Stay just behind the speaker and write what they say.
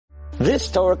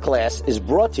This Torah class is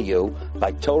brought to you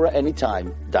by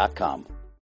TorahAnytime.com.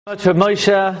 Much for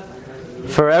Moshe,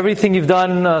 for everything you've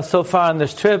done so far on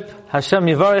this trip. Hashem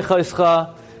Yivarech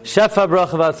Oscha, Shefa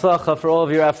Bracha V'Atzlacha for all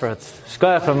of your efforts.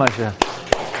 Shkoyach for Moshe.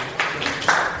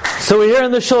 So we're here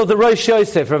in the shul of the Rosh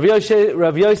Yosef, Rav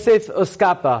Yosef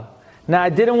Oskapa. Now I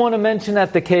didn't want to mention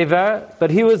at the Kever,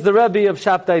 but he was the Rebbe of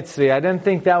Shabtai Tzvi. I didn't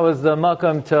think that was the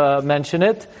makam to mention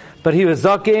it. But he was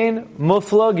Zakein,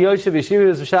 Muflog, Yosef Yeshiva, he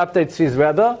was Shabtai Tzvi's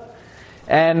Rebbe.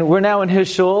 And we're now in his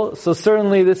shul, so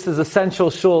certainly this is a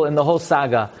central shul in the whole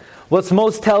saga. What's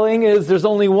most telling is there's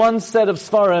only one set of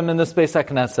Sfarim in this Beis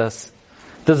HaKnesses,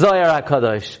 the Zohar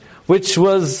HaKadosh, which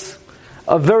was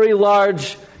a very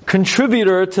large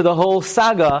contributor to the whole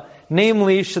saga,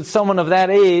 namely, should someone of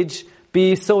that age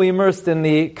be so immersed in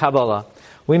the Kabbalah.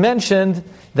 We mentioned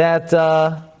that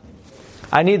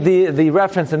I need the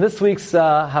reference in this week's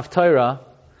Haftarah.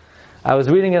 I was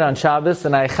reading it on Shabbos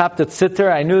and I chapped it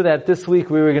sitter. I knew that this week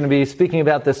we were going to be speaking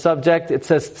about this subject. It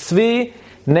says Tzvi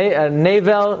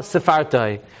Nevel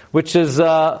Sefartai, which is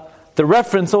the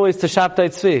reference always to Shabtai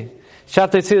Tzvi.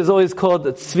 Shabtai Tzvi is always called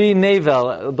Tzvi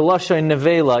Nevel, B'lashon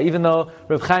Nevela, even though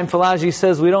Reb Chaim Falaji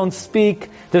says we don't speak,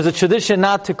 there's a tradition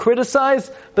not to criticize,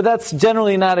 but that's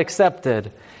generally not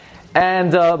accepted.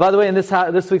 And by the way, in this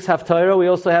week's Haftarah, we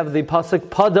also have the pasuk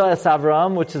Pada Es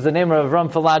Avram, which is the name of Avram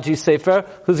Falaji's Sefer,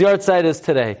 whose yahrzeit is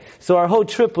today. So our whole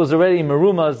trip was already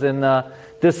merumaz in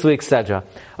this week's Sedra.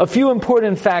 A few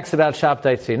important facts about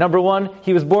Shabtai Tzvi. Number one,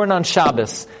 he was born on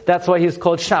Shabbos. That's why he's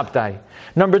called Shabtai.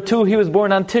 Number two, he was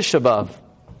born on Tisha B'Av.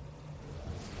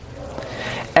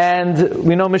 And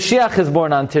we know Mashiach is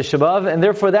born on Tisha B'Av, and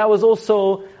therefore that was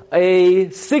also a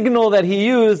signal that he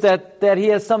used that he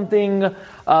has something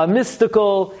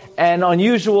mystical and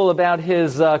unusual about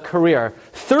his career.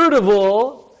 Third of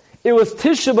all, it was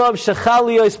Tisha B'Av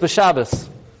Shechal Yos B'Shabbos.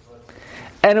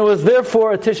 And it was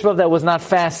therefore a Tisha B'Av that was not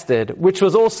fasted, which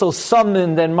was also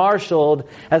summoned and marshaled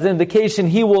as an indication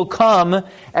he will come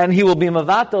and he will be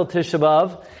Mavatel Tisha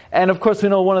B'Av. And of course we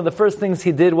know one of the first things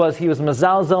he did was he was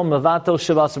Mazalzel Mavatel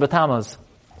Shavas B'Tamaz.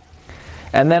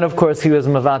 And then of course he was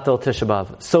Mavatel Tisha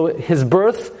B'Av. So his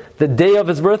birth, the day of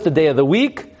his birth, the day of the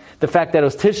week, the fact that it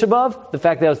was Tisha B'Av, the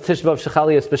fact that it was Tisha B'Av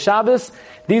Shechal Yos B'Shabbos,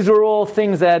 these were all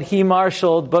things that he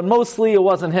marshaled, but mostly it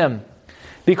wasn't him.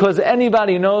 Because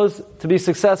anybody knows to be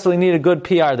successful you need a good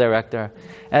PR director.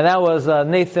 And that was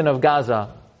Nathan of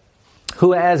Gaza,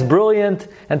 who as brilliant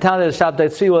and talented as Shabtai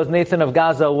Tzvi was, Nathan of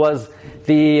Gaza was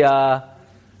the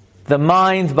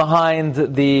mind behind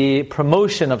the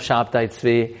promotion of Shabtai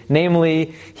Tzvi.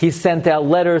 Namely, he sent out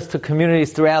letters to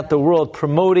communities throughout the world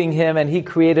promoting him, and he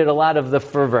created a lot of the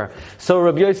fervor. So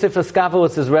Rabbi Yosef Oskapa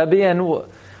was his Rebbe, and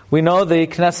we know the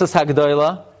Knesset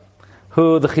HaGedolah,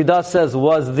 who the Chidah says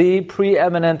was the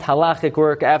preeminent halachic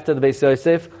work after the Beis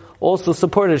Yosef, also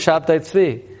supported Shabtai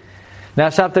Tzvi. Now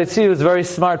Shabtai Tzvi was very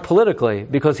smart politically,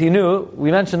 because he knew,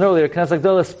 we mentioned earlier, Knesset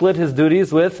HaGedolah split his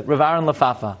duties with Rav Aaron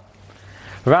Lefafa.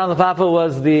 Rav Aaron Lefafa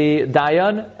was the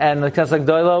Dayan, and the Knesset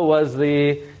HaGedolah was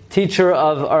the teacher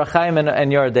of Or HaChaim and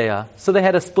Yardea. So they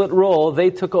had a split role.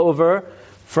 They took over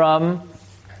from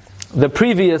the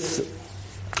previous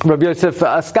Rabbi Yosef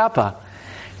Oskapa.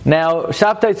 Now,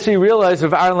 Shabtai Tzvi realized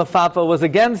Rav Aaron Lefafa was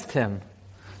against him.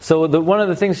 So one of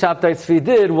the things Shabtai Tzvi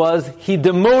did was he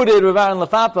demoted Rav Aaron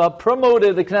Lefafa,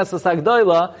 promoted the Knesset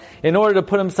HaGedolah in order to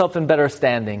put himself in better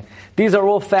standing. These are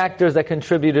all factors that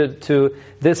contributed to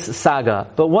this saga.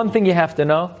 But one thing you have to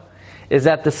know is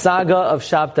that the saga of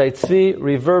Shabtai Tzvi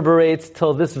reverberates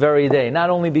till this very day. Not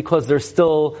only because there's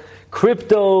still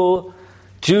crypto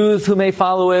Jews who may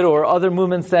follow it, or other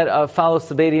movements that follow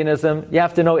Sabbatianism. You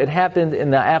have to know it happened in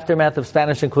the aftermath of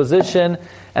Spanish Inquisition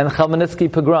and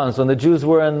Chmielnicki pogroms, when the Jews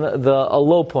were in a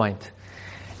low point.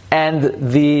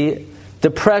 And the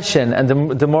depression and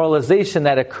the demoralization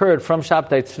that occurred from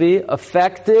Shabtai Tzvi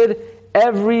affected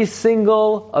every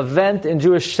single event in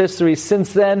Jewish history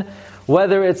since then,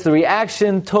 whether it's the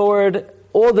reaction toward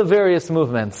all the various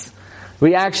movements,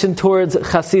 reaction towards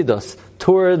Chasidus,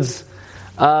 towards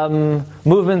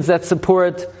movements that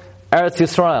support Eretz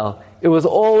Yisrael. It was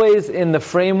always in the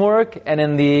framework and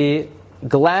in the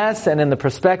glass and in the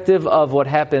perspective of what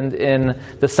happened in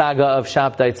the saga of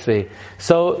Shabtai Tzvi.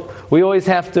 So we always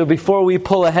have to, before we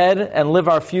pull ahead and live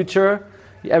our future,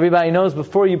 everybody knows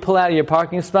before you pull out of your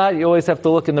parking spot, you always have to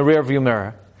look in the rear view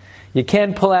mirror. You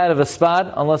can't pull out of a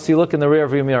spot unless you look in the rear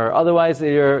view mirror. Otherwise,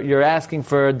 you're asking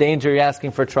for danger, you're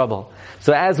asking for trouble.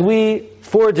 So as we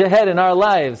forge ahead in our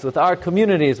lives, with our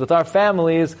communities, with our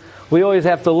families, we always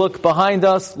have to look behind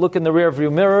us, look in the rear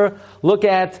view mirror, look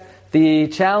at the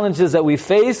challenges that we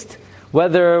faced,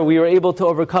 whether we were able to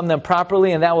overcome them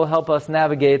properly, and that will help us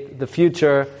navigate the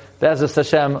future Be'ezus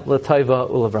Hashem, l'taiva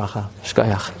u'levracha.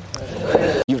 Shkayach.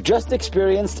 You've just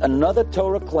experienced another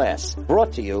Torah class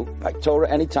brought to you by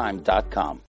TorahAnytime.com.